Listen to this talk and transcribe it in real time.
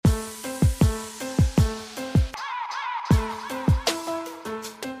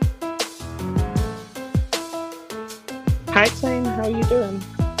Hi, Tane. How you doing?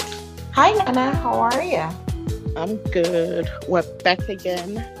 Hi, Nana. How are you? I'm good. We're back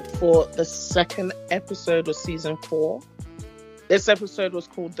again for the second episode of season 4. This episode was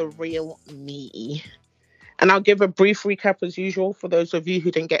called The Real Me. And I'll give a brief recap as usual for those of you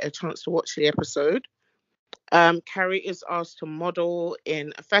who didn't get a chance to watch the episode. Carrie is asked to model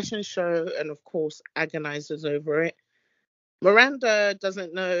in a fashion show and, of course, agonizes over it. Miranda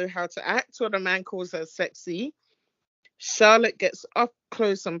doesn't know how to act when a man calls her sexy. Charlotte gets up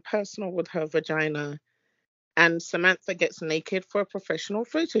close and personal with her vagina. And Samantha gets naked for a professional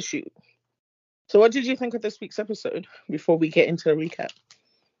photo shoot. So what did you think of this week's episode before we get into a recap?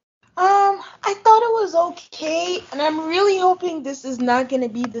 I thought it was okay, and I'm really hoping this is not going to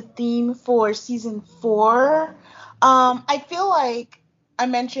be the theme for season 4. I feel like I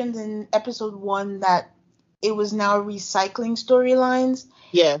mentioned in episode 1 that it was now recycling storylines,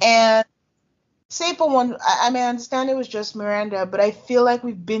 Yeah. and say for one, I understand it was just Miranda, but I feel like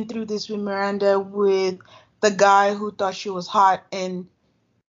we've been through this with Miranda with the guy who thought she was hot and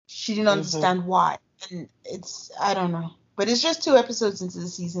she didn't understand why. And I don't know. But it's just 2 episodes into the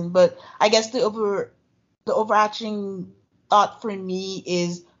season. But I guess the overarching thought for me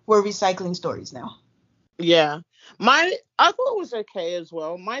is we're recycling stories now. Yeah. I thought it was okay as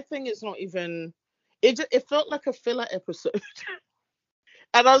well. My thing is not even, it felt like a filler episode.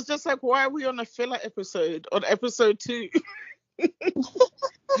 And I was just like, why are we on a filler episode on episode 2?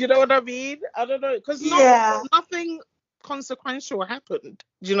 You know what I mean? I don't know. Because nothing consequential happened.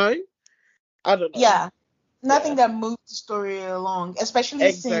 Do you know? I don't know. Yeah. Nothing that moved the story along,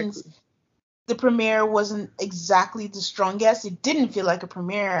 especially since the premiere wasn't exactly the strongest. It didn't feel like a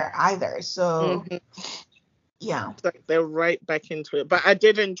premiere either. So, yeah. It's like they're right back into it. But I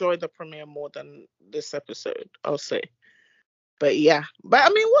did enjoy the premiere more than this episode, I'll say. But yeah. But I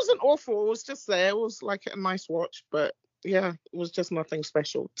mean, it wasn't awful. It was just there. It was like a nice watch. But yeah, it was just nothing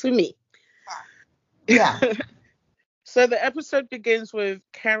special to me. Yeah. So the episode begins with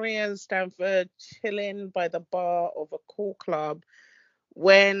Carrie and Stanford chilling by the bar of a cool club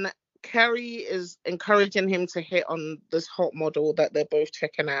when Carrie is encouraging him to hit on this hot model that they're both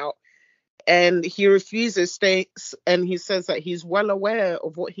checking out. And he refuses, states, and he says that he's well aware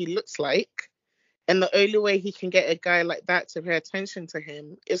of what he looks like. And the only way he can get a guy like that to pay attention to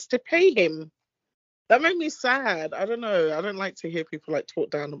him is to pay him. That made me sad. I don't know. I don't like to hear people like talk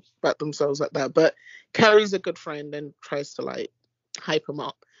down about themselves like that. But Carrie's a good friend and tries to like hype him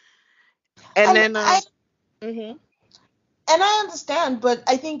up. And then, and I understand, but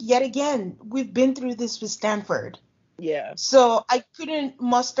I think yet again we've been through this with Stanford. Yeah. So I couldn't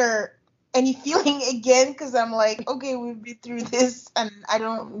muster any feeling again because I'm like, okay, we've been through this, and I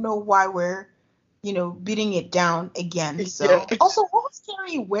don't know why we're, beating it down again. So also, what was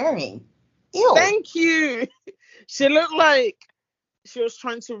Carrie wearing? Ew. Thank you. She looked like she was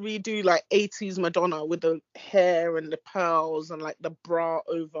trying to redo like 80s Madonna with the hair and the pearls and like the bra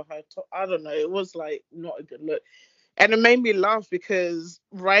over her top. I don't know. It was like not a good look. And it made me laugh because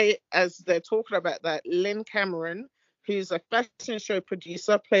right as they're talking about that, Lynn Cameron, who's a fashion show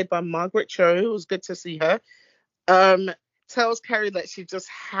producer played by Margaret Cho, it was good to see her, tells Carrie that she just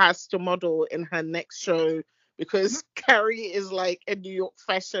has to model in her next show because Carrie is like a New York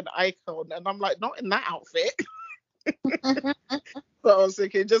fashion icon. And I'm like, not in that outfit. So I was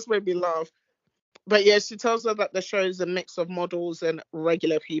thinking, it just made me laugh. But yeah, she tells her that the show is a mix of models and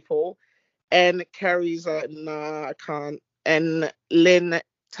regular people. And Carrie's like, nah, I can't. And Lynn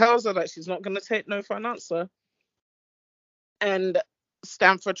tells her that she's not going to take no for an answer. And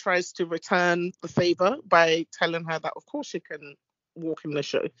Stanford tries to return the favor by telling her that, of course, she can walk in the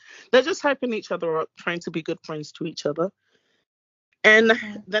show. They're just hyping each other up, trying to be good friends to each other. And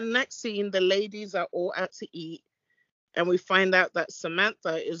the next scene, the ladies are all out to eat. And we find out that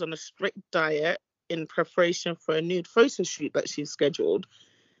Samantha is on a strict diet in preparation for a nude photo shoot that she's scheduled.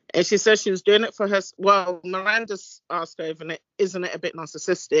 And she says she was doing it for her. Well, Miranda's asked her, isn't it a bit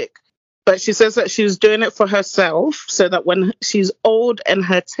narcissistic? But she says that she was doing it for herself so that when she's old and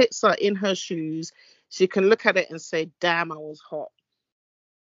her tits are in her shoes, she can look at it and say, damn, I was hot.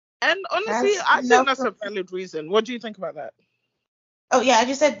 And honestly, I think that's a valid reason. What do you think about that? Oh, yeah, I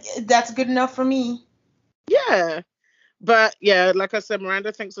just said that's good enough for me. Yeah. But yeah, like I said,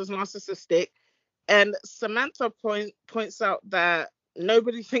 Miranda thinks it's narcissistic. And Samantha points out that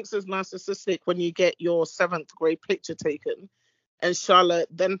nobody thinks it's narcissistic when you get your 7th grade picture taken. And Charlotte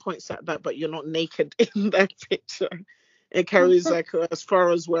then points out that, but you're not naked in that picture. And Carrie's like, as far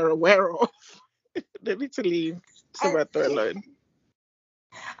as we're aware of. They need to leave Samantha alone.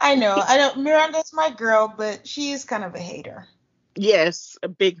 I know. Miranda's my girl, but she is kind of a hater. Yes, a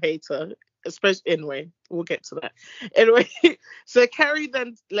big hater. especially anyway, we'll get to that. Anyway, so Carrie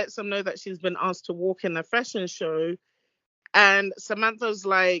then lets them know that she's been asked to walk in a fashion show, and Samantha's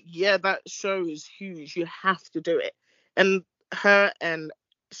like, yeah, that show is huge, you have to do it. And her and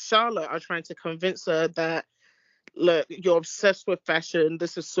Charlotte are trying to convince her that, look, you're obsessed with fashion,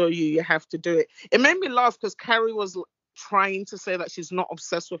 this is so you have to do it. It made me laugh because Carrie was trying to say that she's not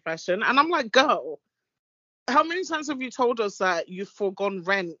obsessed with fashion, and I'm like, girl, how many times have you told us that you've forgone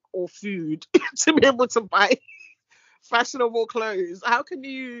rent or food to be able to buy fashionable clothes? How can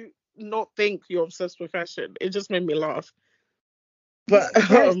you not think you're obsessed with fashion? It just made me laugh. But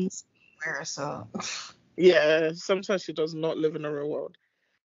Carrie's somewhere, so yeah, sometimes she does not live in the real world.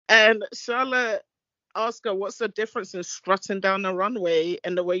 And Charlotte asked her, what's the difference in strutting down the runway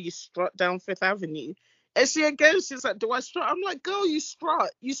and the way you strut down Fifth Avenue? And she's like, do I strut? I'm like, girl, you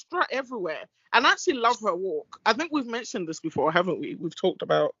strut everywhere. And I actually love her walk. I think we've mentioned this before, haven't we? We've talked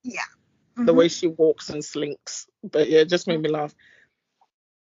about yeah. the way she walks and slinks. But yeah, it just made me laugh.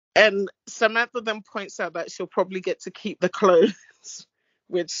 And Samantha then points out that she'll probably get to keep the clothes,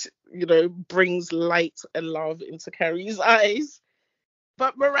 which, brings light and love into Carrie's eyes.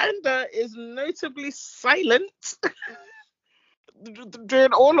 But Miranda is notably silent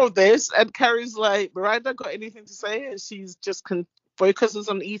during all of this. And Carrie's like, Miranda got anything to say? And she's just focuses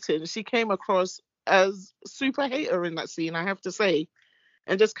on eating. She came across as super hater in that scene, I have to say,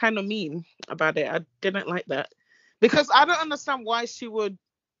 and just kind of mean about it. I didn't like that. Because I don't understand why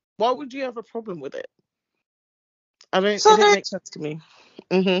would you have a problem with it? It didn't make sense to me.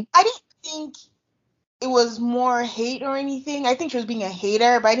 Mm-hmm. I didn't think it was more hate or anything. I think she was being a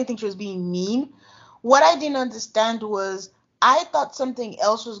hater, but I didn't think she was being mean. What I didn't understand was I thought something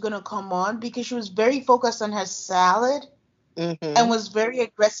else was going to come on because she was very focused on her salad and was very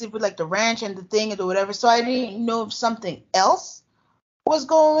aggressive with like the ranch and the thing or whatever. So I didn't know if something else was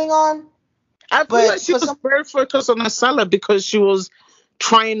going on. I feel like she was very focused on her salad because she was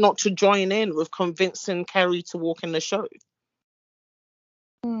trying not to join in with convincing Carrie to walk in the show.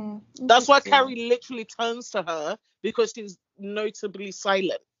 That's why Carrie literally turns to her, because she's notably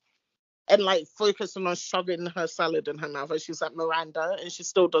silent and like focusing on shoving her salad in her mouth. And she's like, Miranda, and she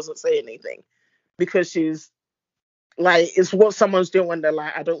still doesn't say anything because she's like, it's what someone's doing when they're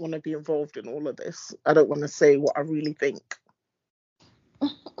like, I don't want to be involved in all of this. I don't want to say what I really think.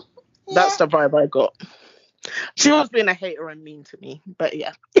 That's the vibe I got. She was being a hater and mean to me, but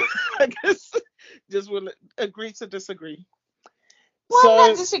yeah, I guess just will agree to disagree. Well, I'm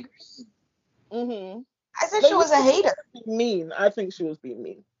not disagreeing. Mm-hmm. I said she was a hater. Mean. I think she was being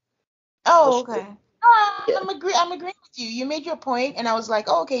mean. Oh, okay. I'm agreeing with you. You made your point, and I was like,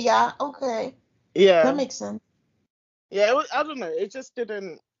 oh, okay, yeah, okay. Yeah. That makes sense. Yeah, I don't know. It just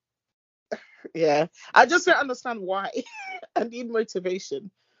didn't. Yeah, I just don't understand why. I need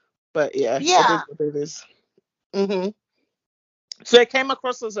motivation, but yeah, it is what it is. Mm-hmm. So it came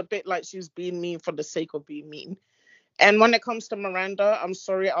across as a bit like she's being mean for the sake of being mean. And when it comes to Miranda, I'm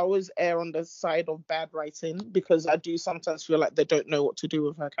sorry, I always err on the side of bad writing because I do sometimes feel like they don't know what to do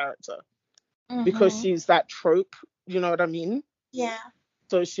with her character. Because she's that trope, you know what I mean? Yeah.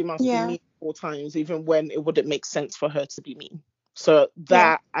 So she must be mean all times, even when it wouldn't make sense for her to be mean. So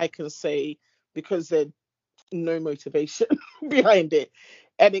that I can say, because there's no motivation behind it.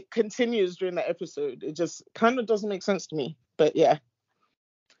 And it continues during the episode. It just kind of doesn't make sense to me. But yeah.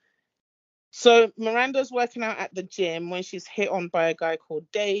 So Miranda's working out at the gym when she's hit on by a guy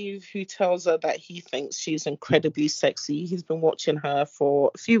called Dave, who tells her that he thinks she's incredibly sexy. He's been watching her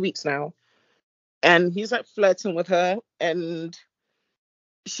for a few weeks now. And he's like flirting with her, and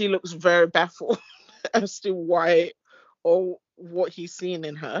she looks very baffled as to why or what he's seeing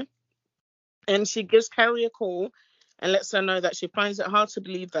in her. And she gives Carrie a call and lets her know that she finds it hard to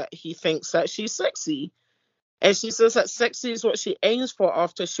believe that he thinks that she's sexy. And she says that sexy is what she aims for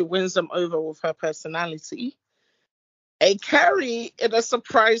after she wins them over with her personality. And Carrie, in a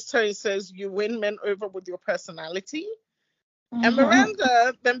surprised tone, says, you win men over with your personality? And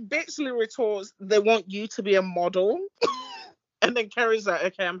Miranda then bitchly retorts, they want you to be a model. And then Carrie's like,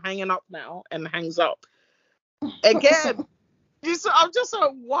 okay, I'm hanging up now, and hangs up. Again, I'm just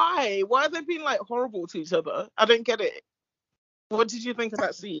like, why? Why are they being like horrible to each other? I don't get it. What did you think of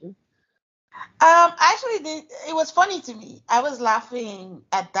that scene? Actually, it was funny to me. I was laughing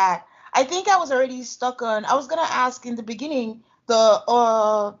at that. I think I was already stuck on. I was gonna ask in the beginning. The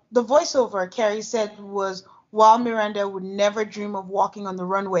voiceover Carrie said was, while Miranda would never dream of walking on the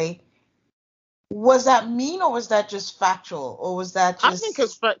runway. Was that mean, or was that just factual, or was that just? I think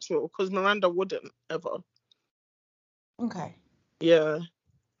it's factual because Miranda wouldn't ever. Okay. Yeah.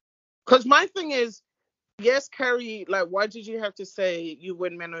 Because my thing is, yes, Carrie, like, why did you have to say you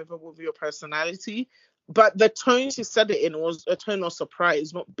win men over with your personality? But the tone she said it in was a tone of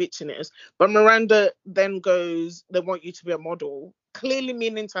surprise, not bitchiness. But Miranda then goes, they want you to be a model, clearly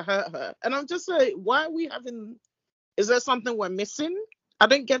meaning to hurt her. And I'm just like, why are we having, is there something we're missing? I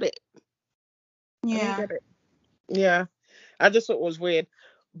don't get it. I don't Yeah. get it. Yeah. I just thought it was weird.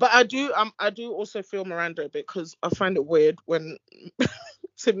 But I do also feel Miranda a bit because I find it weird when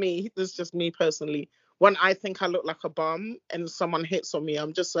to me, this is just me personally, when I think I look like a bum and someone hits on me,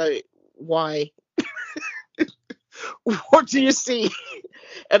 I'm just like, why? What do you see?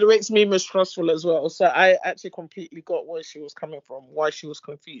 And it makes me mistrustful as well. So I actually completely got where she was coming from, why she was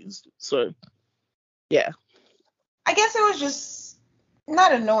confused. So yeah. I guess it was just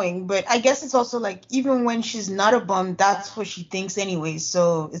not annoying, but I guess it's also like even when she's not a bum, that's what she thinks anyway.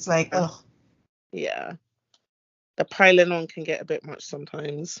 So it's like, ugh. Yeah. The piling on can get a bit much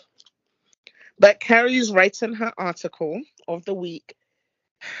sometimes. But Carrie's writing her article of the week,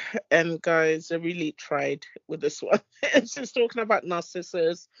 and guys, I really tried with this one. She's talking about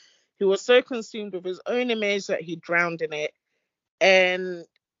Narcissus, who was so consumed with his own image that he drowned in it. And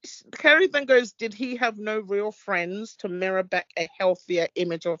Carrie then goes, did he have no real friends to mirror back a healthier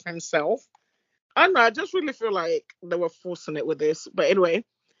image of himself? I don't know, I just really feel like they were forcing it with this. But anyway,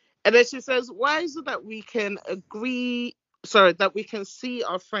 and then she says, why is it that we can that we can see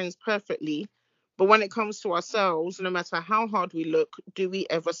our friends perfectly, but when it comes to ourselves, no matter how hard we look, do we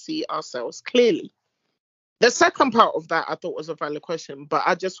ever see ourselves clearly? The second part of that I thought was a valid question, but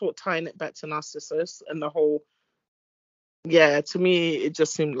I just thought tying it back to Narcissus and the whole, yeah, to me, it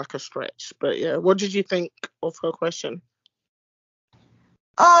just seemed like a stretch. But yeah, what did you think of her question?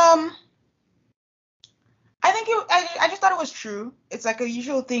 Um, I think I just thought it was true. It's like a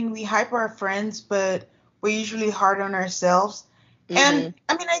usual thing. We hype our friends, but we're usually hard on ourselves. And Mm-hmm.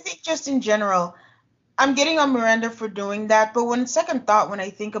 I mean, I think just in general, I'm getting on Miranda for doing that. But when second thought, when I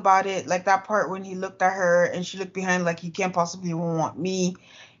think about it, like that part when he looked at her and she looked behind, like you can't possibly want me.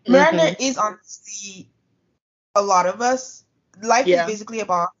 Mm-hmm. Miranda is honestly a lot of us. Life is Yeah. basically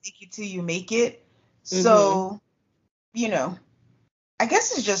about make it till you make it. Mm-hmm. So, you know, I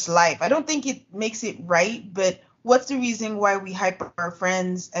guess it's just life. I don't think it makes it right, but what's the reason why we hype our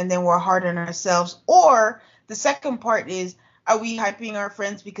friends and then we're hard on ourselves? Or the second part is, are we hyping our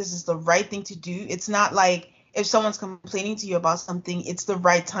friends because it's the right thing to do? It's not like if someone's complaining to you about something, it's the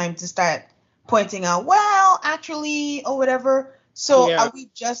right time to start pointing out, well, actually, or whatever. So Yeah. are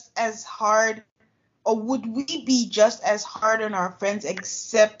we just as hard, or would we be just as hard on our friends,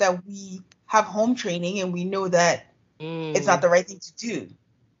 except that we have home training and we know that it's not Mm. the right thing to do?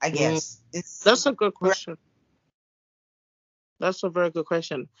 I Mm. guess it's That's a good question. That's a very good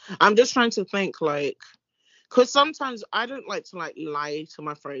question. I'm just trying to think, like, because sometimes I don't like to like lie to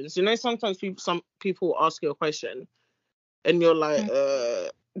my friends. You know, sometimes some people ask you a question and you're like,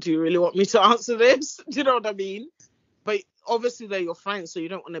 do you really want me to answer this? Do you know what I mean? But obviously they're your friends, so you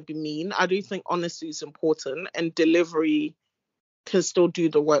don't want to be mean. I do think honesty is important, and delivery can still do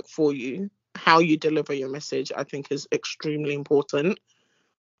the work for you. How you deliver your message, I think, is extremely important,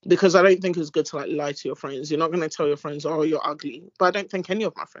 because I don't think it's good to like lie to your friends. You're not going to tell your friends, oh, you're ugly. But I don't think any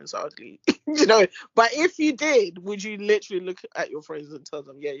of my friends are ugly. You know, but if you did, would you literally look at your friends and tell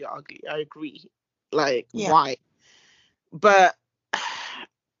them, yeah, you're ugly? I agree. Like, yeah. why? But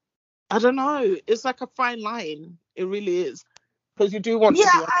I don't know, it's like a fine line. It really is, because you do want Yeah,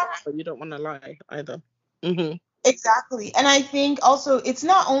 to be honest, but you don't want to lie either. Hmm. exactly. And I think also it's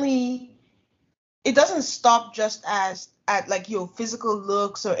not only, it doesn't stop just as at like your physical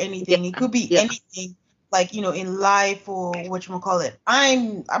looks or anything. It Yeah. could be Yeah. anything, like in life or what you call it.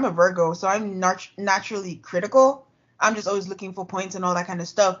 I'm a Virgo, so I'm naturally critical. I'm just always looking for points and all that kind of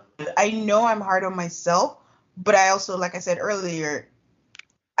stuff. I know I'm hard on myself, but I also, like I said earlier,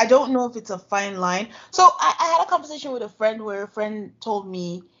 I don't know if it's a fine line. So I had a conversation with a friend where a friend told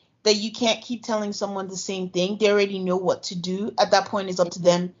me that you can't keep telling someone the same thing. They already know what to do. At that point, it's up to Mhm.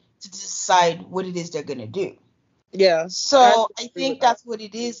 them to decide what it is they're gonna do. Yeah, I So I agree with think that. that's what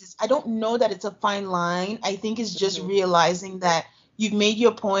it is I don't know that it's a fine line. I think it's just Hmm. realizing that you've made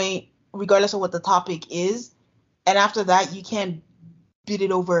your point, regardless of what the topic is, and after that, you can't beat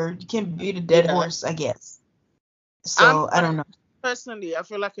it over. You can't beat a dead Yeah. horse, I guess. I'm So I don't know. personally, I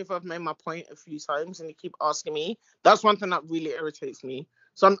feel like if I've made my point a few times and you keep asking me, that's one thing that really irritates me.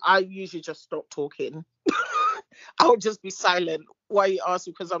 So I usually just stop talking. I'll just be silent while you ask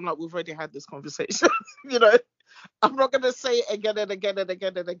me, because I'm like, we've already had this conversation. You know, I'm not gonna say it again and again and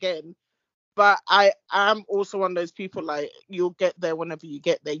again and again. But I am also one of those people, like, you'll get there whenever you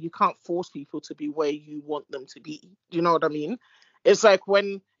get there. You can't force people to be where you want them to be. Do you know what I mean? It's like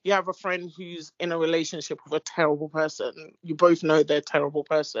when you have a friend who's in a relationship with a terrible person, you both know they're a terrible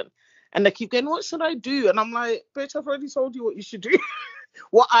person, and they keep going, what should I do? And I'm like, bitch, I've already told you what you should do.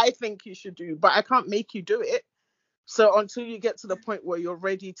 What I think you should do, but I can't make you do it. So until you get to the point where you're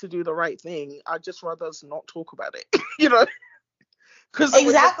ready to do the right thing, I'd just rather us not talk about it, because then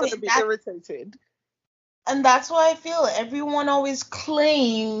we're just going Exactly. to be irritated. And that's why I feel everyone always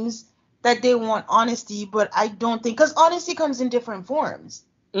claims that they want honesty, but I don't think, because honesty comes in different forms.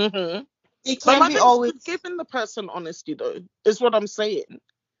 Hmm. It But can't my be thing is always. keep giving the person honesty, though, is what I'm saying.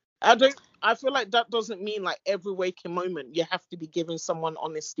 I don't. I feel like that doesn't mean like every waking moment you have to be giving someone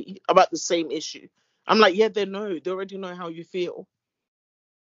honesty about the same issue. I'm like, yeah, they know. They already know how you feel.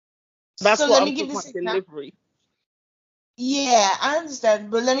 That's So what let I'm me give talking this about example. delivery. Yeah, I understand,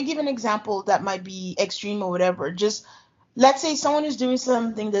 but let me give an example that might be extreme or whatever. Just let's say someone is doing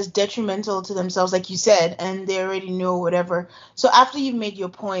something that's detrimental to themselves, like you said, and they already know whatever. So after you've made your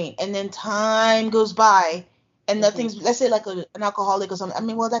point, and then time goes by, and Hmm. nothing's, let's say like an alcoholic or something. I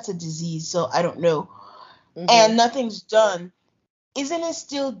mean, well, that's a disease, so I don't know. Hmm. And nothing's done. Isn't it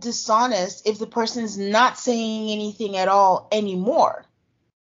still dishonest if the person's not saying anything at all anymore?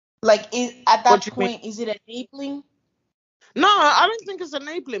 Like, at What do that you mean? point, is it enabling? No, I don't think it's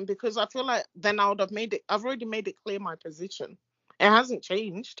enabling because I feel like then I would have made it. I've already made it clear my position. It hasn't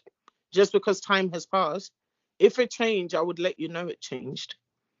changed just because time has passed. If it changed, I would let you know it changed.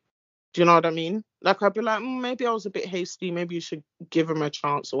 Do you know what I mean? Like I'd be like, maybe I was a bit hasty. Maybe you should give him a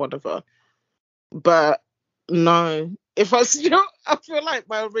chance or whatever. But no, if I still, I feel like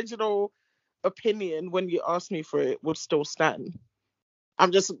my original opinion when you asked me for it would still stand.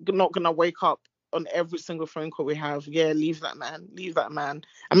 I'm just not gonna wake up on every single phone call we have. Yeah, leave that man, leave that man.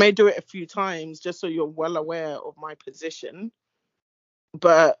 I may do it a few times just so you're well aware of my position.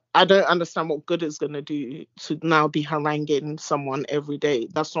 But I don't understand what good it's gonna do to now be haranguing someone every day.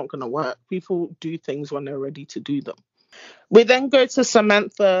 That's not gonna work. People do things when they're ready to do them. We then go to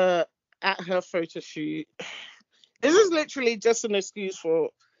Samantha at her photo shoot. This is literally just an excuse for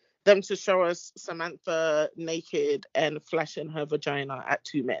them to show us Samantha naked and flashing her vagina at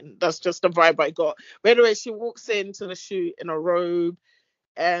two men. That's just the vibe I got. By the way, she walks into the shoot in a robe,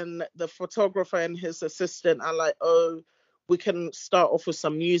 and the photographer and his assistant are like, oh, we can start off with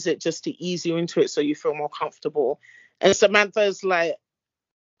some music just to ease you into it so you feel more comfortable. And Samantha's like,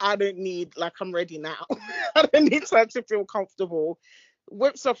 I don't need, like, I'm ready now. I don't need her to feel comfortable.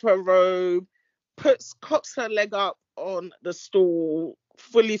 Whips off her robe, cocks her leg up on the stool,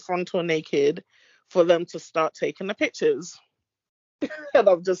 fully frontal naked, for them to start taking the pictures. And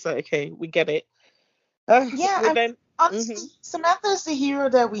I'm just like, okay, we get it. Yeah, We then, honestly, hmm Samantha's the hero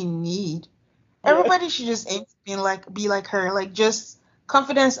that we need. yeah, Everybody should just aim to be like her. Like, just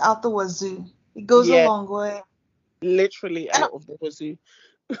confidence out the wazoo. It goes a yeah, long way. literally And out of the wazoo.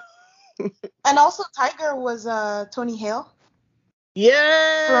 and also Tiger was Tony Hale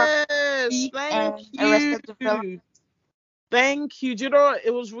from Yes, Beef thank and you. Arrested Development. Thank you. Do you know what?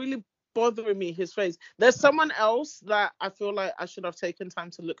 It was really bothering me, his face. There's someone else that I feel like I should have taken time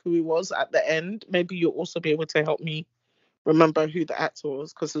to look who he was at the end. Maybe you'll also be able to help me remember who the actor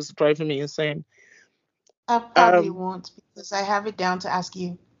was because it's driving me insane. I probably Um, won't because I have it down to ask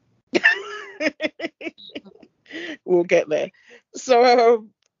you. we'll get there. So,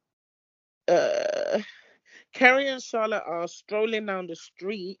 uh, Carrie and Charlotte are strolling down the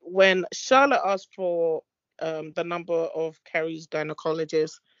street when Charlotte asks for the number of Carrie's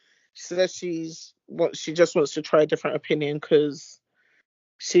gynecologist. She says she just wants to try a different opinion because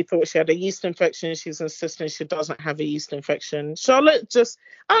she thought she had a yeast infection. She's insisting she doesn't have a yeast infection. Charlotte just,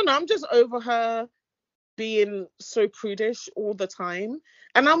 I don't know, I'm just over her being so prudish all the time.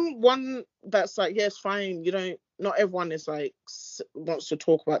 And I'm one that's like, yes, fine. You don't, not everyone is like, wants to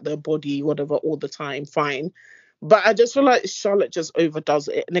talk about their body, whatever, all the time. Fine. But I just feel like Charlotte just overdoes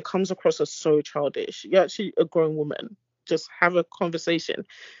it and it comes across as so childish. You're actually a grown woman. Just have a conversation.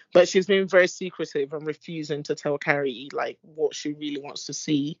 But she's been very secretive and refusing to tell Carrie like what she really wants to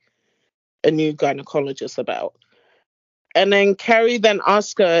see a new gynecologist about. And then Carrie then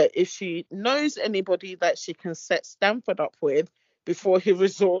asks her if she knows anybody that she can set Stanford up with before he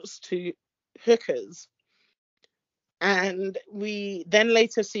resorts to hookers. And we then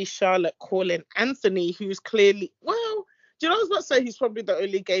later see Charlotte calling Anthony, who's clearly, well, do you know, I was about to say he's probably the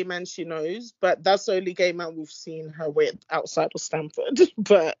only gay man she knows, but that's the only gay man we've seen her with outside of Stanford.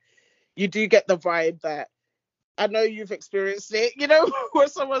 But you do get the vibe that I know you've experienced it, where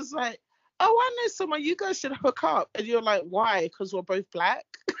someone's like, oh, I know someone, you guys should hook up. And you're like, why? Because we're both black,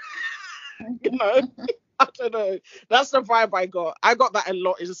 you know? I don't know. That's the vibe I got. I got that a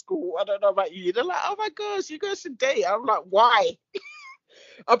lot in school. I don't know about you. They're like, oh my gosh, you guys should date. I'm like, why?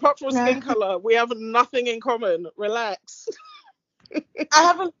 Apart from I skin color, we have nothing in common. Relax.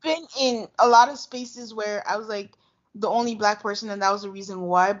 haven't been in a lot of spaces where I was like the only black person, and that was the reason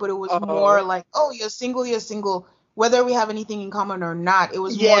why. But it was more Oh, like, oh, you're single, you're single, whether we have anything in common or not. It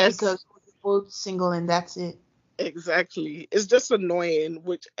was more yes, because we're both single, and that's it. exactly. It's just annoying,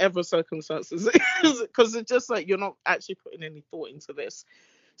 whichever circumstances it is, because it's just like you're not actually putting any thought into this.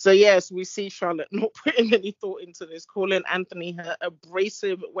 So yes, we see Charlotte not putting any thought into this, calling Anthony her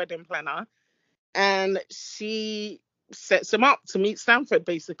abrasive wedding planner, and she sets him up to meet Stanford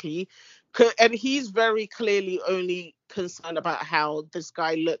basically. And he's very clearly only concerned about how this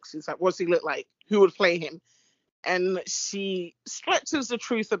guy looks. He's like, what's he look like? Who would play him? And she stretches the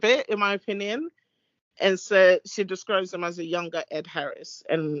truth a bit, in my opinion, and so she describes him as a younger Ed Harris,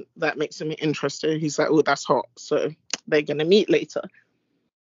 and that makes him interested. He's like, oh, that's hot. So they're gonna meet later.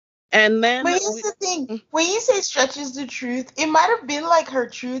 And But then here's the thing: when you say stretches the truth, it might have been like her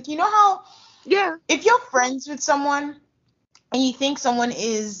truth. You know how yeah, if you're friends with someone and you think someone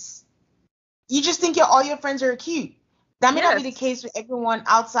is, you just think all your friends are cute. That may not be the yes. case with everyone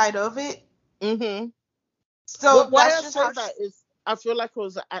outside of it. Mm-hmm. Well, So why that's I just say how. that is I feel like it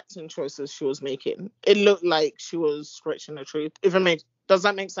was the acting choices she was making. It looked like she was stretching the truth. If it makes Does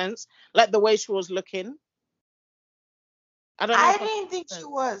that make sense? Like the way she was looking. I don't know I if I didn't think makes she sense.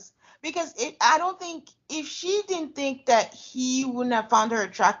 was because I don't think if she didn't think that he wouldn't have found her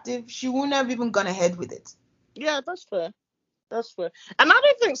attractive, she wouldn't have even gone ahead with it. Yeah, that's fair. That's fair. And I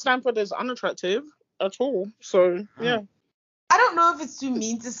don't think Stanford is unattractive at all. So yeah. I don't know if it's too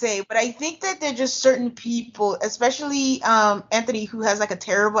mean to say, but I think that there are just certain people, especially Anthony, who has like a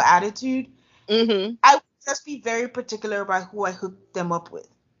terrible attitude. Mm-hmm. I would just be very particular about who I hook them up with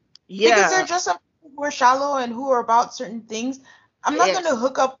because there Yeah. are just some people who are shallow and who are about certain things. I'm not gonna Yes.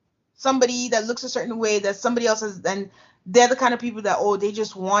 hook up somebody that looks a certain way that somebody else has, and they're the kind of people that they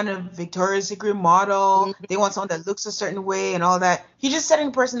just want a Victoria's Secret model, Mhm. they want someone that looks a certain way and all that. You're just setting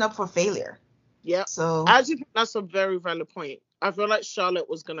a person up for failure. Yeah. So I actually think that's a very valid point. I feel like Charlotte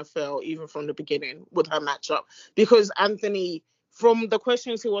was gonna fail even from the beginning with her matchup because Anthony, from the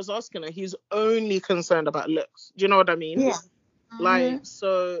questions he was asking her, he's only concerned about looks. Do you know what I mean? yeah. Like, Hmm.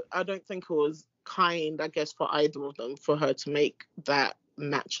 so I don't think it was kind, I guess, for either of them for her to make that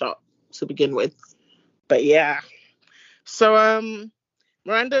matchup to begin with. But yeah. So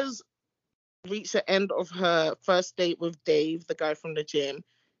Miranda's reached the end of her first date with Dave, the guy from the gym,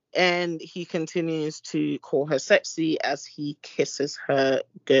 and he continues to call her sexy as he kisses her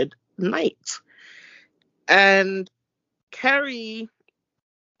good night. And Carrie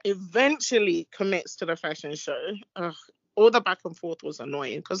eventually commits to the fashion show. Ugh, all the back and forth was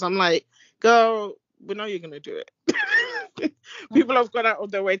annoying because I'm like, girl, we know you're gonna do it. People have gone out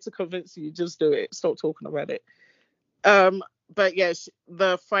of their way to convince you, just do it. Stop talking about it. Um, but yes,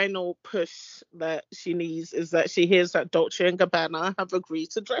 the final push that she needs is that she hears that Dolce and Gabbana have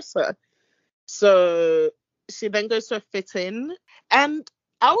agreed to dress her. So she then goes to a fit in, and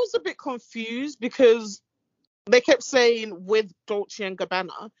I was a bit confused because they kept saying with Dolce and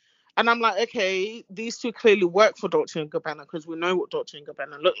Gabbana. And I'm like, okay, these two clearly work for Dolce and Gabbana because we know what Dolce and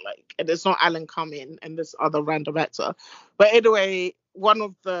Gabbana look like. And it's not Alan Cumming and this other random actor. But anyway, one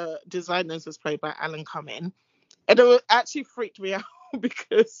of the designers is played by Alan Cumming. And actually freaked me out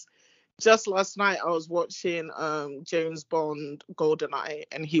because just last night I was watching James Bond Goldeneye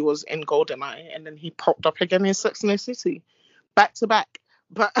and he was in Goldeneye and then he popped up again in Sex and the City back to back.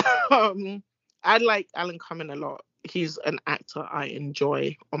 But I like Alan Cumming a lot. He's an actor I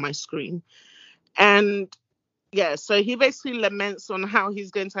enjoy on my screen. And yeah, so he basically laments on how he's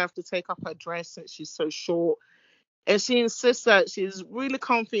going to have to take up her dress since she's so short. And she insists that she's really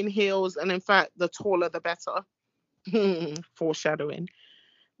comfy in heels, and in fact, the taller the better. Foreshadowing.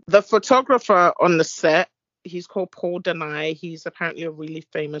 The photographer on the set, he's called Paul Denai. He's apparently a really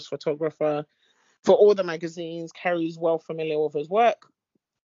famous photographer for all the magazines. Carrie's well familiar with his work.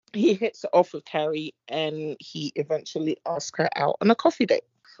 He hits it off with Carrie and he eventually asks her out on a coffee date.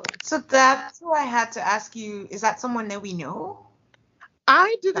 So that's who I had to ask you. Is that someone that we know?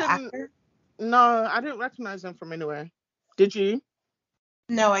 I The didn't, actor? no, I didn't recognize him from anywhere. Did you?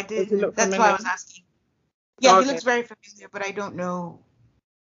 No, I Does he didn't. look That's why I familiar? was asking. Yeah, he Okay, looks very familiar, but I don't know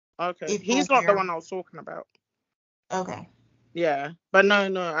okay. if or He's not the where. one I was talking about. Okay. Yeah, but no,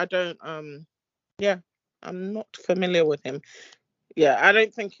 I don't. Yeah, I'm not familiar with him. Yeah, I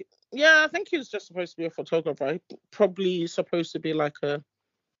don't think. Yeah, I think he was just supposed to be a photographer. Probably supposed to be like a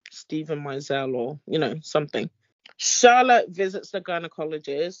Stephen Meisel or something. Charlotte visits the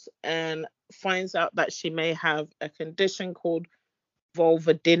gynecologist, and finds out that she may have a condition called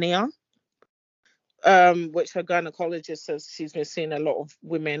vulvodynia, which her gynecologist says she's been seeing a lot of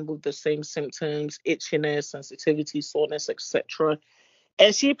women with the same symptoms: itchiness, sensitivity, soreness, etc.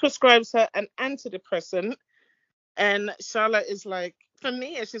 And she prescribes her an antidepressant. And Charlotte is like, for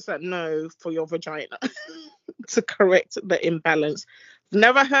me, it's just like, no, for your vagina to correct the imbalance.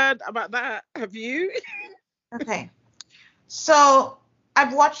 Never heard about that. Have you? Okay. So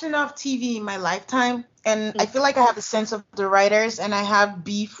I've watched enough TV in my lifetime, and I feel like I have a sense of the writers, and I have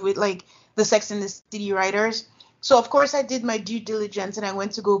beef with like the Sex and the City writers. So of course I did my due diligence and I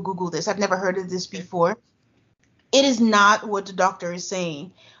went to go Google this. I've never heard of this before. It is not what the doctor is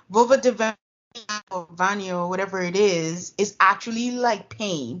saying. Vulva or vania or whatever it is actually like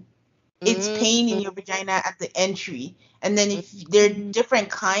pain. It's Mm, pain in your vagina at the entry. And then if there are different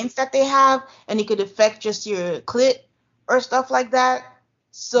kinds that they have, and it could affect just your clit or stuff like that. mm.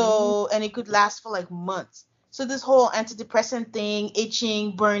 So, and it could last for like months. So this whole antidepressant thing,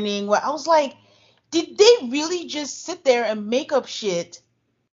 itching, burning, what I was like, did they really just sit there and make up shit?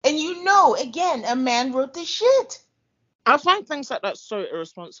 And again, a man wrote this shit. I find things like that so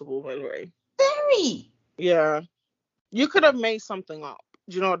irresponsible, by the way. Very. Yeah. You could have made something up.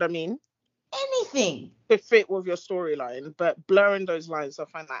 Do you know what I mean? Anything. To fit with your storyline, but blurring those lines, I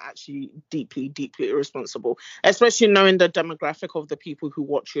find that actually deeply, deeply irresponsible, especially knowing the demographic of the people who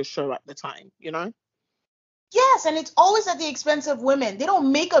watch your show at the time, you know? Yes, and it's always at the expense of women. They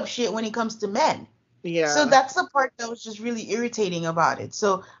don't make up shit when it comes to men. So Yeah. that's the part that was just really irritating about it.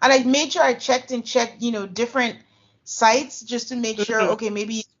 So, and I made sure I checked and checked, different sites just to make sure, Mhm. okay,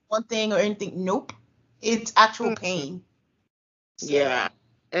 maybe it's one thing or anything. Nope. It's actual Mhm. pain. Yeah. So,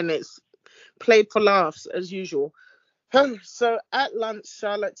 And it's played for laughs as usual. So at lunch,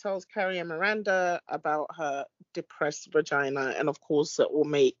 Charlotte tells Carrie and Miranda about her depressed vagina, and of course, it will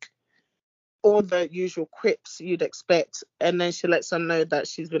make all the usual quips you'd expect. And then she lets them know that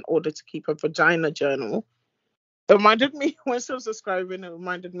she's been ordered to keep a vagina journal. It reminded me, when she was describing it,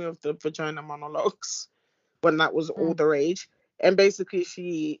 reminded me of the vagina monologues when that was all mm, the rage. And basically,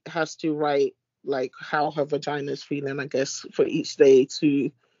 she has to write like how her vagina is feeling, I guess, for each day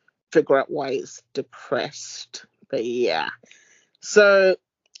to figure out why it's depressed. But yeah. So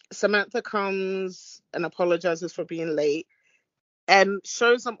Samantha comes and apologizes for being late and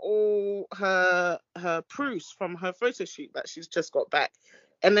shows them all her proofs from her photo shoot that she's just got back.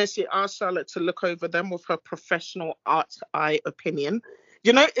 And then she asks Charlotte to look over them with her professional art eye opinion.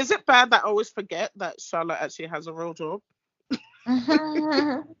 You know, is it bad that I always forget that Charlotte actually has a real job?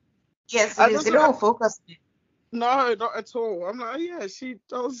 mhm. Yes, it I is. just They don't focus. no, not at all. I'm like, oh, yeah, she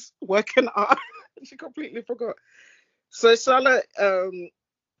does work in art. She completely forgot. So Charlotte,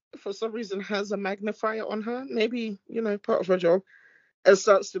 for some reason, has a magnifier on her. Maybe, part of her job, and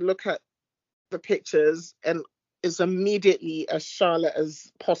starts to look at the pictures and is immediately as Charlotte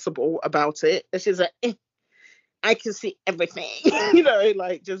as possible about it. And she's like, I can see everything.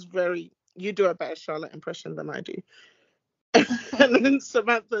 Like just very, you do a better Charlotte impression than I do. And then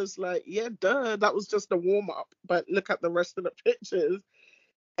Samantha's like, yeah, duh, that was just a warm up. But look at the rest of the pictures.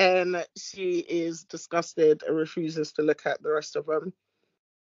 And she is disgusted and refuses to look at the rest of them.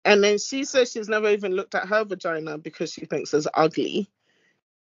 And then she says she's never even looked at her vagina because she thinks it's ugly.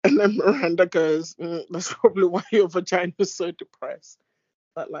 And then Miranda goes, that's probably why your vagina is so depressed.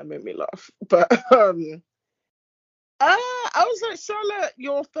 That line made me laugh. But I was like, Charlotte,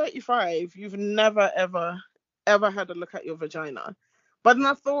 you're 35. You've never, ever, ever had a look at your vagina. But then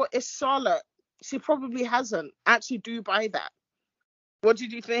I thought, it's Charlotte. She probably hasn't. Actually, do buy that. What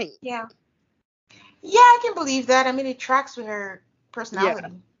did you think? Yeah. Yeah, I can believe that. I mean, it tracks with her Yeah,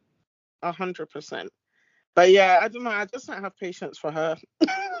 personality. 100%. But yeah, I don't know. I just don't have patience for her.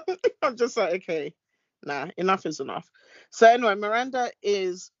 I'm just like, okay, nah, enough is enough. So anyway, Miranda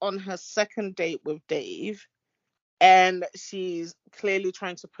is on her second date with Dave, and she's clearly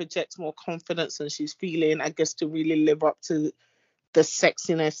trying to project more confidence than she's feeling, I guess, to really live up to the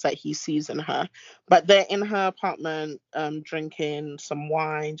sexiness that he sees in her. But they're in her apartment, drinking some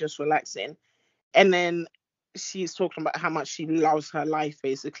wine, just relaxing. And then she's talking about how much she loves her life,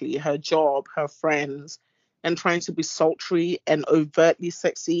 basically, her job, her friends, and trying to be sultry and overtly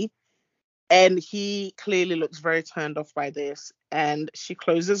sexy. And he clearly looks very turned off by this. And she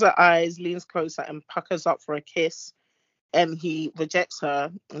closes her eyes, leans closer, and puckers up for a kiss. And he rejects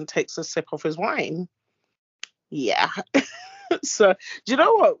her and takes a sip of his wine. Yeah. So, do you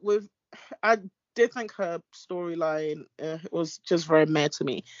know what? I did think her storyline was just very meh to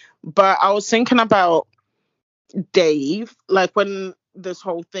me. But I was thinking about Dave, like when this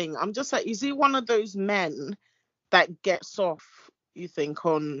whole thing, I'm just like, is he one of those men that gets off, you think,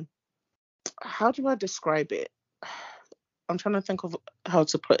 on how do I describe it? I'm trying to think of how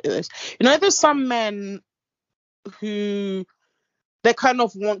to put this. You know, there's some men who they kind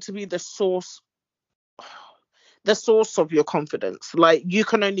of want to be the source of your confidence. Like, you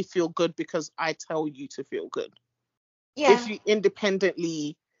can only feel good because I tell you to feel good. If Yeah. you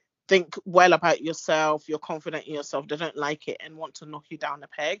independently think well about yourself, you're confident in yourself, they don't like it and want to knock you down a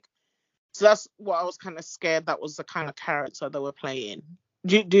peg. So that's what I was kind of scared that was the kind of character they were playing.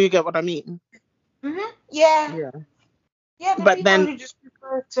 Do you get what I mean? Yeah. Yeah. Yeah, the But people then, who just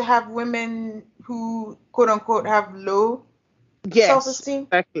prefer to have women who quote unquote have low yes, self-esteem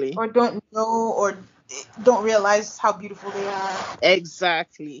exactly. or don't know or don't realize how beautiful they are.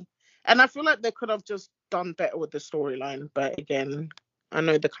 Exactly. And I feel like they could have just done better with the storyline. But again, I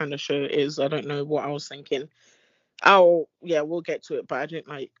know the kind of show it is. I don't know what I was thinking. Yeah, we'll get to it. But I didn't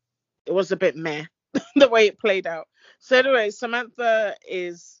like, it was a bit meh the way it played out. So anyway, Samantha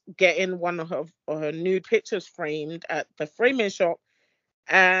is getting one of her nude pictures framed at the framing shop,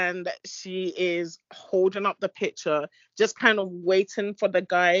 and she is holding up the picture, just kind of waiting for the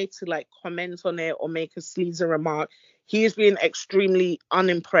guy to like comment on it or make a sleazy remark. He's being extremely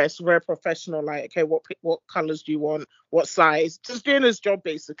unimpressed, very professional, like, okay, what colors do you want, what size, just doing his job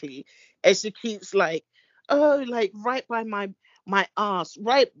basically. And she keeps like, oh, like right by my ass,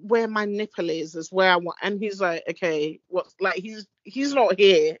 right where my nipple is where I want. And he's like, okay, what's like, he's not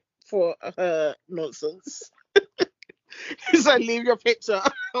here for her nonsense. He's like, leave your picture,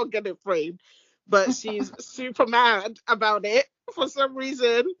 I'll get it framed. But she's super mad about it for some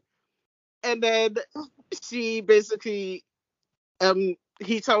reason. And then she basically,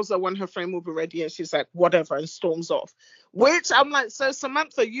 he tells her when her frame will be ready, and she's like, whatever, and storms off. Which I'm like, so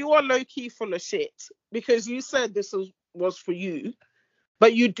Samantha, you are low key full of shit because you said this was for you,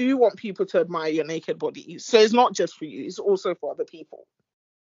 but you do want people to admire your naked body. So it's not just for you, it's also for other people,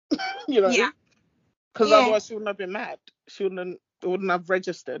 you Yeah. know? Because Yeah. otherwise she wouldn't have been mad. She wouldn't have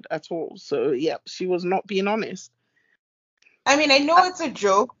registered at all. So yeah, she was not being honest. I mean, I know Uh, it's a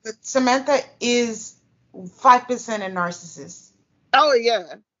joke, but Samantha is 5% a narcissist. oh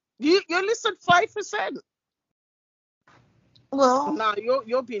yeah, you listed 5%. Well, Nah,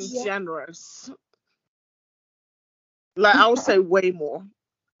 you're being yeah. generous. Like, I would say way more,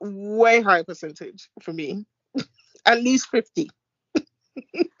 way higher percentage for me. At least 50.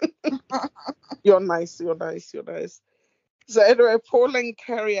 You're nice. You're nice. You're nice. So anyway, Paul and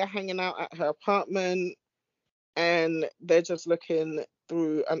Carrie are hanging out at her apartment, and they're just looking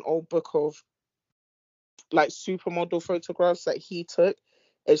through an old book of like supermodel photographs that he took,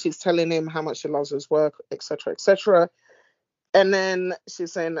 and she's telling him how much she loves his work, etc., etc. And then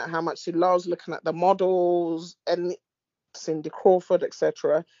she's saying how much she loves looking at the models and Cindy Crawford,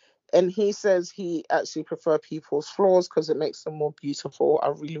 etc. And he says he actually prefer people's flaws because it makes them more beautiful. I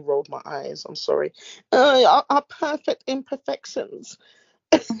really rolled my eyes. I'm sorry. Our perfect imperfections.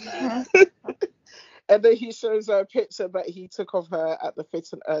 Mhm. And then he shows her a picture that he took of her at the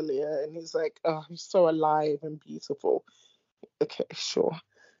fitting earlier, and he's like, "Oh, you're so alive and beautiful." Okay, sure.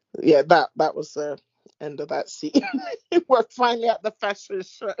 Yeah, that was the end of that scene. We're finally at the fashion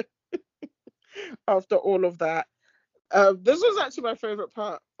show after all of that. This was actually my favorite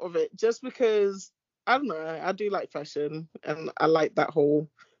part of it, just because I don't know, I do like fashion, and I like that whole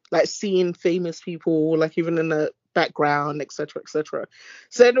like seeing famous people, like even in the background, etc., etc.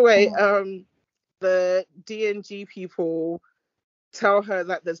 So anyway, Mhm. the D&G people tell her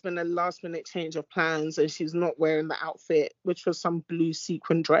that there's been a last minute change of plans, and she's not wearing the outfit, which was some blue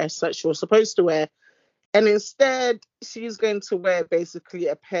sequin dress that she was supposed to wear. And instead, she's going to wear basically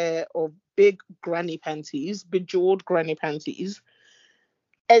a pair of big granny panties, bejeweled granny panties.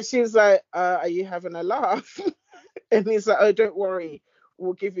 And she's like, are you having a laugh? And he's like, oh, don't worry.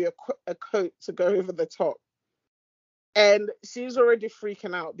 We'll give you a coat to go over the top. And she's already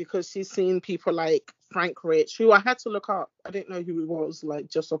freaking out because she's seen people like Frank Rich, who I had to look up. I didn't know who he was, like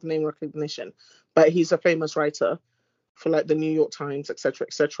just off name recognition, but he's a famous writer for like the New York Times, etc.,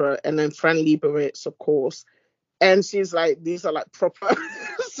 etc. And then Fran Lebowitz, of course. And she's like, these are like proper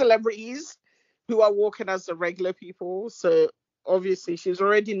celebrities who are walking as the regular people. So obviously she's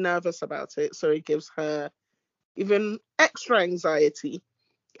already nervous about it. So it gives her even extra anxiety.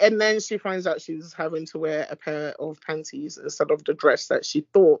 And then she finds out she's having to wear a pair of panties instead of the dress that she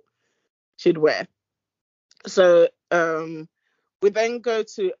thought she'd wear. So we then go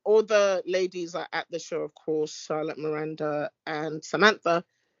to all the ladies are at the show, of course, Charlotte, Miranda, and Samantha.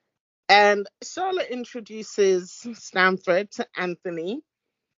 And Charlotte introduces Stanford to Anthony.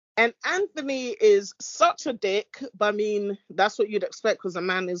 And Anthony is such a dick, but I mean, that's what you'd expect because a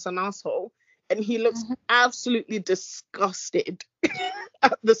man is an asshole. And he looks Mhm. absolutely disgusted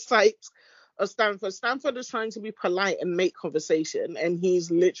at the sight of Stanford. Stanford is trying to be polite and make conversation, and he's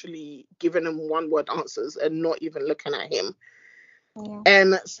literally giving him one word answers and not even looking at him. Yeah.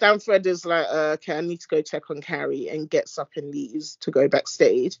 And Stanford is like, okay, I need to go check on Carrie, and gets up and leaves to go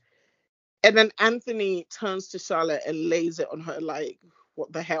backstage. And then Anthony turns to Charlotte and lays it on her like,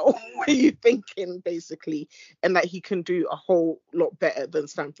 what the hell were you thinking, basically? And that he can do a whole lot better than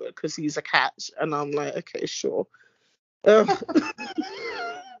Stanford because he's a catch. And I'm like, okay, sure.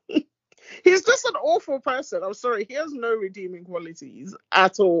 He's just an awful person. I'm sorry. He has no redeeming qualities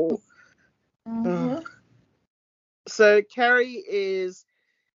at all. Mm-hmm. So Carrie is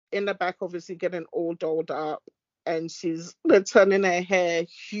in the back, obviously getting all dolled up, and she's turning her hair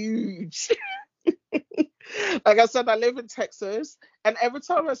huge. Like I said, I live in Texas, and every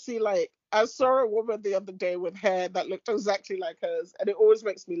time I see, like, I saw a woman the other day with hair that looked exactly like hers, and it always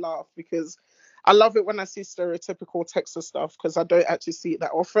makes me laugh because I love it when I see stereotypical Texas stuff because I don't actually see it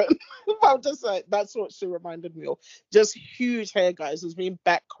that often. But I'm just like, that's what she reminded me of. Just huge hair, guys. It's being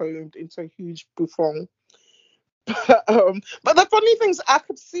back combed into a huge bouffant. But the funny thing is, I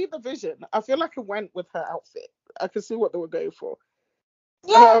could see the vision. I feel like it went with her outfit. I could see what they were going for.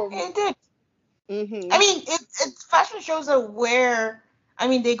 Yeah, Um, it did. I mhm. mean, it's fashion shows are where, I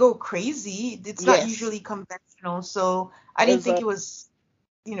mean, they go crazy. It's not Yes, usually conventional, so I didn't think it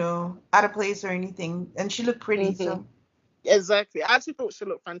exactly. was, out of place or anything. And she looked pretty, Hmm. so Exactly. I actually thought she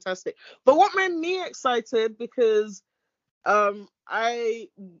looked fantastic. But what made me excited because I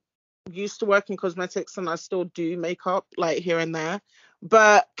used to work in cosmetics and I still do makeup like here and there.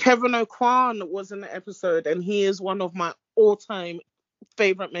 But Kevin O'Quan was in the episode and he is one of my all-time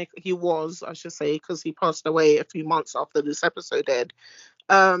favorite makeup. He was, I should say, because he passed away a few months after this episode aired.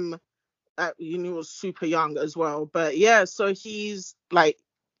 Um, he was super young as well. But yeah, so he's like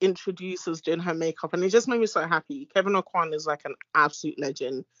introduced us doing her makeup, and it just made me so happy. Kevin O'Quan is like an absolute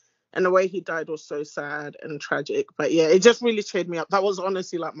legend, and the way he died was so sad and tragic. But yeah, it just really cheered me up. That was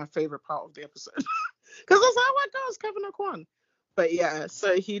honestly like my favorite part of the episode because I was like, oh my god, it's Kevin O'Quan. But yeah,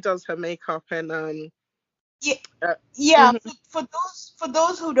 so he does her makeup, and yeah, uh, yeah. mhm, For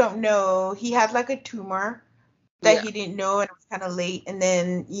those who don't know, he had like a tumor that yeah, he didn't know, and it was kind of late. And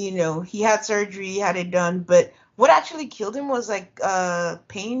then, he had surgery, had it done. But what actually killed him was like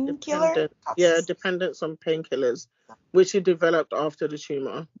painkiller dependent, yeah, toxicity. dependence on painkillers, which he developed after the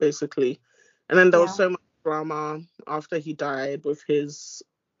tumor, basically. And then there was Yeah, so much drama after he died with his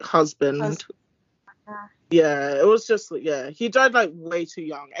husband. husband. Yeah. Yeah, it was just, yeah, he died like way too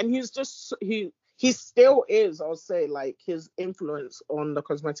young, and he's just he still is, I'll say, like his influence on the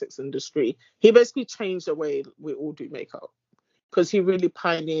cosmetics industry. He basically changed the way we all do makeup because he really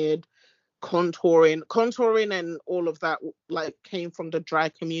pioneered contouring and all of that, like came from the dry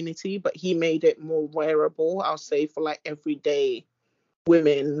community, but he made it more wearable, I'll say, for like everyday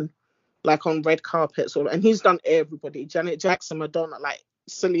women, like on red carpets. And he's done everybody, Janet Jackson, Madonna, like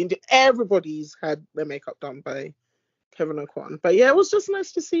Celine, everybody's had their makeup done by Kevin O'Quan. But yeah, it was just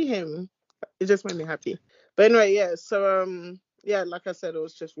nice to see him. It just made me happy. But anyway, yeah, so yeah, like I said, it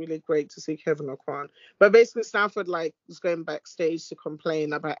was just really great to see Kevin O'Quan. But basically Stanford like was going backstage to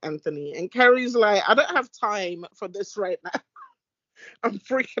complain about Anthony, and Carrie's like, I don't have time for this right now. I'm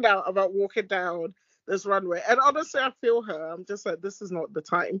freaking out about walking down this runway. And honestly, I feel her. I'm just like, this is not the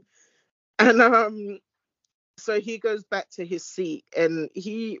time. And so he goes back to his seat and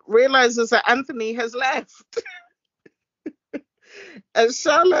he realizes that Anthony has left. And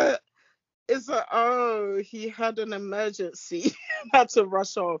Charlotte is like, oh, he had an emergency, had to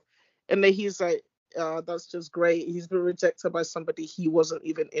rush off. And then he's like, that's just great. He's been rejected by somebody he wasn't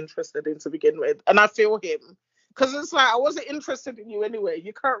even interested in to begin with. And I feel him. Because it's like, I wasn't interested in you anyway.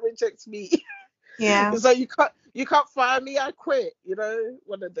 You can't reject me. Yeah. It's like you can't fire me, I quit.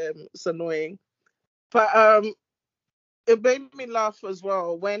 One of them. It's annoying. But it made me laugh as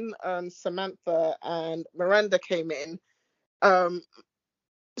well when Samantha and Miranda came in. Um,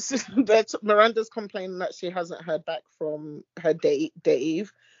 that Miranda's complaining that she hasn't heard back from her date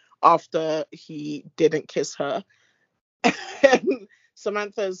Dave after he didn't kiss her. And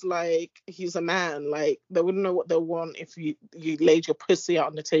Samantha's like, he's a man. Like they wouldn't know what they want if you laid your pussy out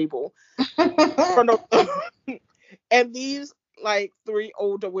on the table in front of them. And these like three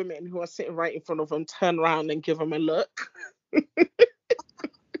older women who are sitting right in front of them turn around and give him a look. I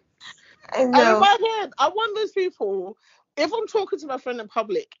And in know. my head, I want those people. If I'm talking to my friend in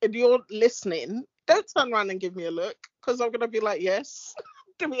public and you're listening, don't turn around and give me a look because I'm gonna be like, yes,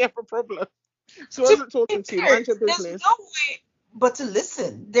 do we have a problem? She To wasn't be talking to you. fair, Mind your there's business. no way but to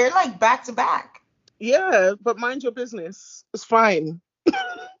listen. They're like back to back. Yeah, but mind your business. It's fine.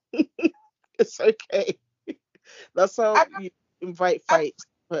 It's okay. That's how I, you invite I, fights.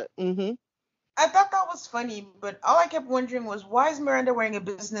 But. I thought that was funny, but all I kept wondering was why is Miranda wearing a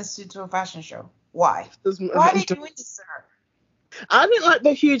business suit to a fashion show? Why? This Why are they Miranda. doing this to her? I didn't like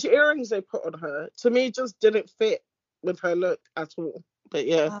the huge earrings they put on her. To me, it just didn't fit with her look at all. But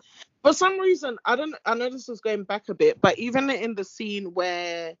yeah, Uh, for some reason, I don't. I know this is going back a bit, but even in the scene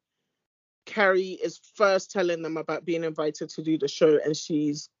where Carrie is first telling them about being invited to do the show, and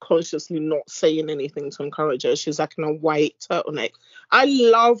she's consciously not saying anything to encourage her. She's like in a white turtleneck. I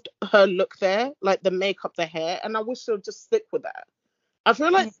loved her look there, like the makeup, the hair, and I wish they would just stick with that. I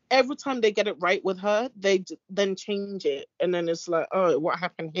feel like yeah, every time they get it right with her, then change it, and then it's like, oh, what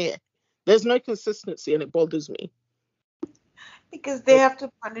happened here? There's no consistency, and it bothers me. because they have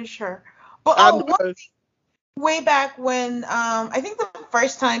to punish her. But I one know, way back when I think the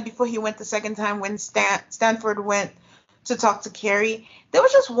first time before he went the second time when Stanford went to talk to Carrie, there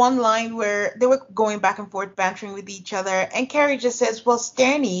was just one line where they were going back and forth bantering with each other, and Carrie just says, "Well,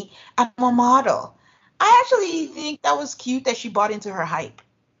 Stanny, I'm a model." I actually think that was cute that she bought into her hype.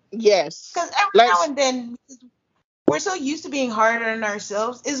 yes, Because every like, now and then we're so used to being harder on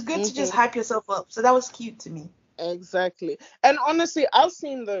ourselves, it's good to just mhm. hype yourself up. So that was cute to me. Exactly. And honestly, I've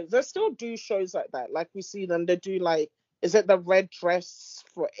seen those. They still do shows like that. Like we see them, they do like, is it the red dress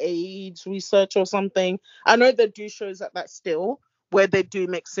for AIDS research or something? I know they do shows like that still, where they do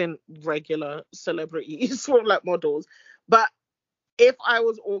mix in regular celebrities or like models. But if I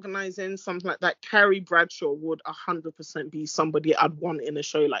was organizing something like that, Carrie Bradshaw would 100% be somebody I'd want in a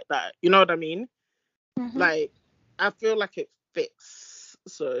show like that. You know what I mean? Hmm. Like, I feel like it fits.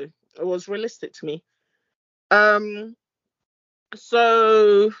 So it was realistic to me. Um,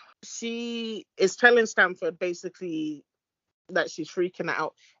 so she is telling Stanford basically that she's freaking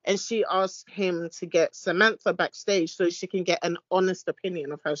out, and she asks him to get Samantha backstage so she can get an honest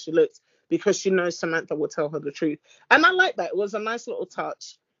opinion of how she looks, because she knows Samantha will tell her the truth. And I like that. It was a nice little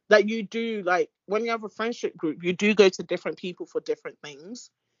touch that you do, like when you have a friendship group, you do go to different people for different things.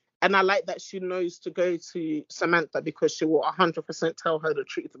 And I like that she knows to go to Samantha because she will 100% tell her the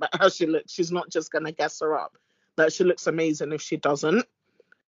truth about how she looks. She's not just going to gas her up that she looks amazing if she doesn't.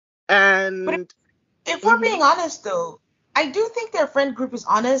 But And if we're mhm, being honest, though, I do think their friend group is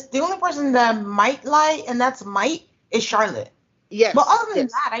honest. The only person that might lie, and that's might, is Charlotte. But yes, other than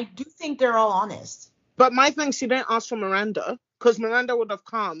yes. that, I do think they're all honest. But my thing, she didn't ask for Miranda because Miranda would have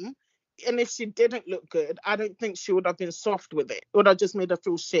come. And if she didn't look good, I don't think she would have been soft with it. It would have just made her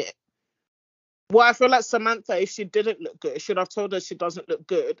feel shit. Well, I feel like Samantha, if she didn't look good, should have told her she doesn't look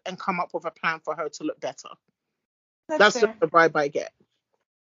good and come up with a plan for her to look better. That's That's just fair. the vibe I get.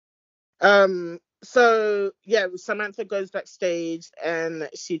 So yeah, Samantha goes backstage and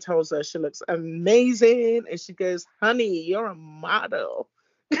she tells her she looks amazing. And she goes, honey, you're a model.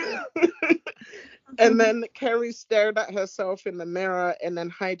 And then Carrie stared at herself in the mirror, and then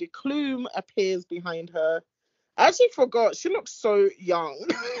Heidi Klum appears behind her. I actually forgot. She looks so young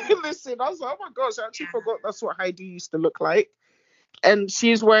in this scene. I was like, oh my gosh, I actually forgot that's what Heidi used to look like. And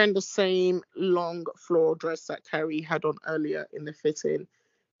she's wearing the same long floral dress that Carrie had on earlier in the fitting.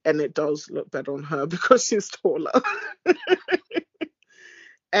 And it does look better on her because she's taller.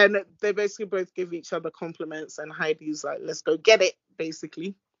 And they basically both give each other compliments. And Heidi's like, let's go get it,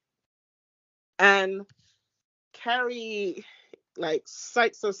 basically. And Carrie like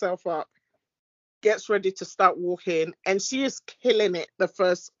psychs herself up, gets ready to start walking, and she is killing it the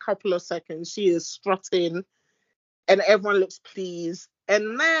first couple of seconds. She is strutting, and everyone looks pleased.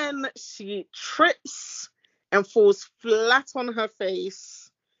 And then she trips and falls flat on her face,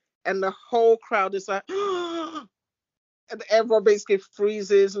 and the whole crowd is like, and everyone basically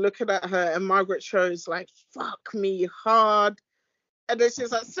freezes looking at her. And Margaret Cho is like, fuck me hard. And then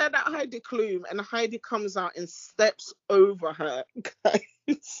she's like, send out Heidi Klum. And Heidi comes out and steps over her,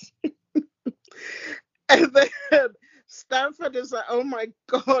 guys. And then Stanford is like, oh my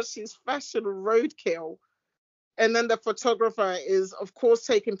gosh, she's fashion roadkill. And then the photographer is, of course,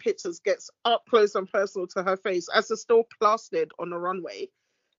 taking pictures, gets up close and personal to her face as it's still plastered on the runway.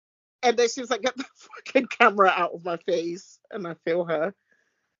 And then she's like, get the fucking camera out of my face. And I feel her.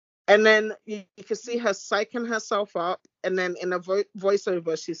 And then you can see her psyching herself up. And then in a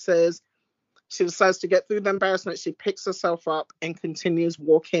voiceover, she says, she decides to get through the embarrassment. She picks herself up and continues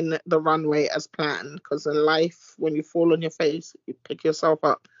walking the runway as planned. Because in life, when you fall on your face, you pick yourself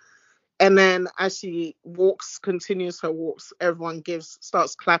up. And then as she walks, continues her walks, everyone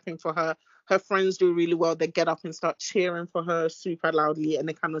starts clapping for her. Her friends do really well. They get up and start cheering for her super loudly, and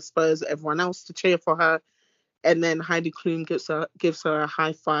it kind of spurs everyone else to cheer for her. And then Heidi Klum gives her a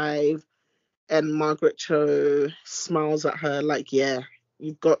high five, and Margaret Cho smiles at her like, "Yeah,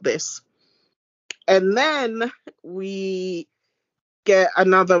 you've got this." And then we get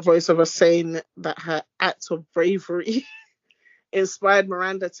another voiceover saying that her act of bravery inspired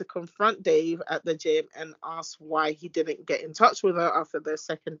Miranda to confront Dave at the gym and ask why he didn't get in touch with her after their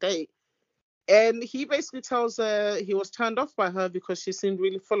second date. And he basically tells her he was turned off by her because she seemed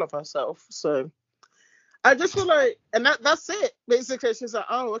really full of herself. So I just feel like, and that's it. Basically, she's like,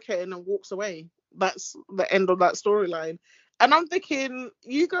 oh, okay, and then walks away. That's the end of that storyline. And I'm thinking,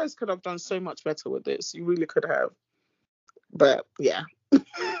 you guys could have done so much better with this. You really could have. But yeah,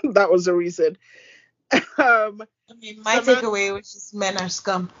 that was the reason. I mean, my takeaway was just men are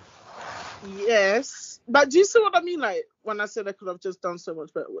scum. Yes. But do you see what I mean? Like, when I said I could have just done so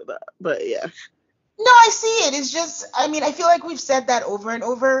much better with that. But yeah. No, I see it. It's just, I mean, I feel like we've said that over and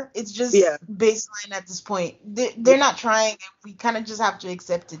over. It's just baseline at this point. They're not trying. We kind of just have to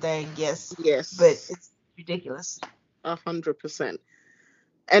accept it, I guess. Yes. But it's ridiculous. 100%.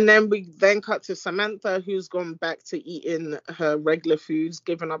 And then we then cut to Samantha, who's gone back to eating her regular foods,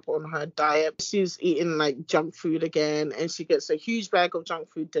 giving up on her diet. She's eating like junk food again, and she gets a huge bag of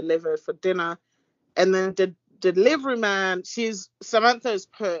junk food delivered for dinner. And then the delivery man, Samantha's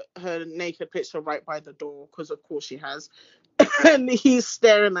put her naked picture right by the door, because of course she has. And he's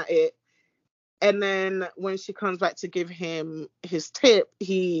staring at it. And then when she comes back to give him his tip,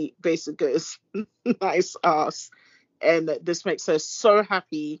 he basically goes, nice ass. And this makes her so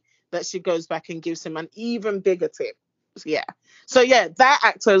happy that she goes back and gives him an even bigger tip. Yeah. So yeah, that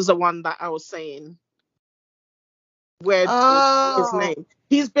actor is the one that I was saying. Where his name?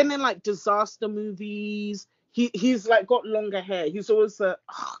 He's been in like disaster movies. He's like got longer hair. He's always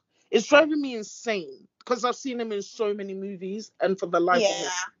it's driving me insane because I've seen him in so many movies, and for the life of me, I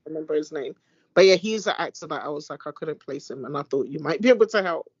can't remember his name. But yeah, he's an actor that I was like, I couldn't place him, and I thought you might be able to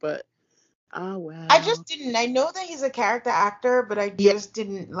help, but oh well. I just didn't. I know that he's a character actor, but I just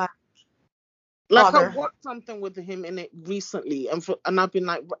didn't like. I watched something with him in it recently, and I've been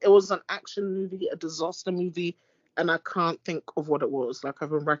like, it was an action movie, a disaster movie, and I can't think of what it was. Like, I've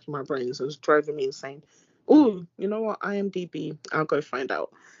been racking my brains. It's driving me insane. Ooh, you know what? IMDb. I'll go find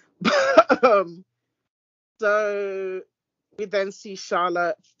out. So we then see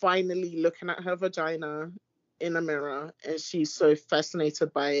Charlotte finally looking at her vagina in a mirror, and she's so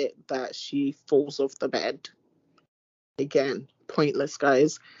fascinated by it that she falls off the bed. Again, pointless,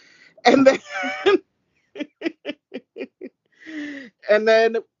 guys. And then and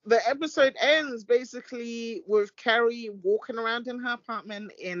then the episode ends basically with Carrie walking around in her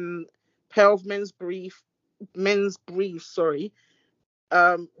apartment in pair of men's briefs,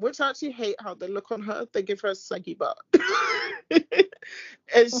 which I actually hate how they look on her. They give her a saggy butt.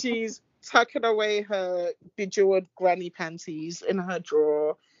 And she's tucking away her bejeweled granny panties in her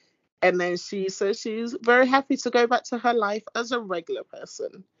drawer. And then she says she's very happy to go back to her life as a regular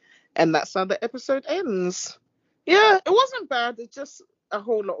person. And that's how the episode ends. Yeah, it wasn't bad. It's just a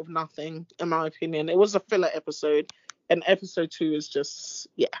whole lot of nothing, in my opinion. It was a filler episode. And episode 2 is just,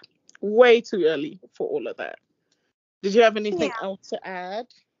 way too early for all of that. Did you have anything else to add?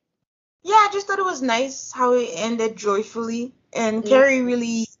 Yeah, I just thought it was nice how it ended joyfully. And Carrie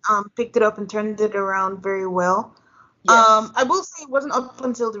really picked it up and turned it around very well. Yes. I will say it wasn't up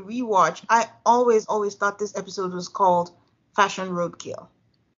until the rewatch. I always thought this episode was called Fashion Roadkill.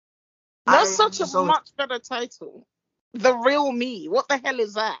 That's such a much better title. The Real Me. What the hell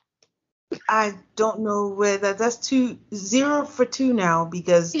is that? I don't know whether that's 0 for 2 now,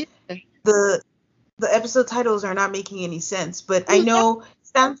 because the episode titles are not making any sense. But I know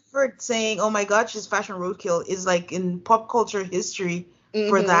Stanford saying, "Oh my God, she's Fashion Roadkill" is like in pop culture history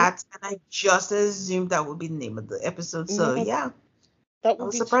for that, and I just assumed that would be the name of the episode. So yeah, I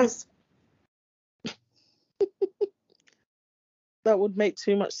was surprised. That would make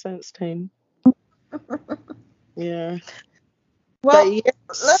too much sense, Tane. Yeah. Well,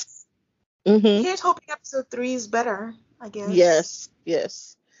 here's hoping episode 3 is better, I guess.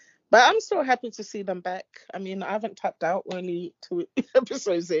 Yes. But I'm still happy to see them back. I mean, I haven't tapped out, only 2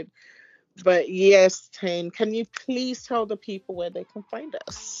 episodes in. But yes, Tane, can you please tell the people where they can find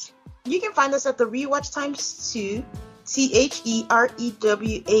us? You can find us at the Rewatch Times 2,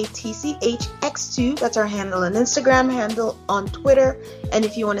 TheRewatchX2. That's our handle on Instagram, handle on Twitter. And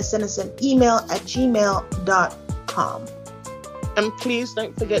if you want to send us an email at gmail.com. And please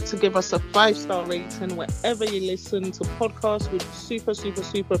don't forget to give us a 5-star rating wherever you listen to podcasts. We'd super, super,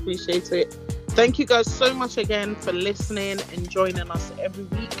 super appreciate it. Thank you guys so much again for listening and joining us every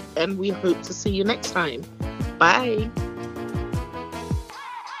week. And we hope to see you next time. Bye.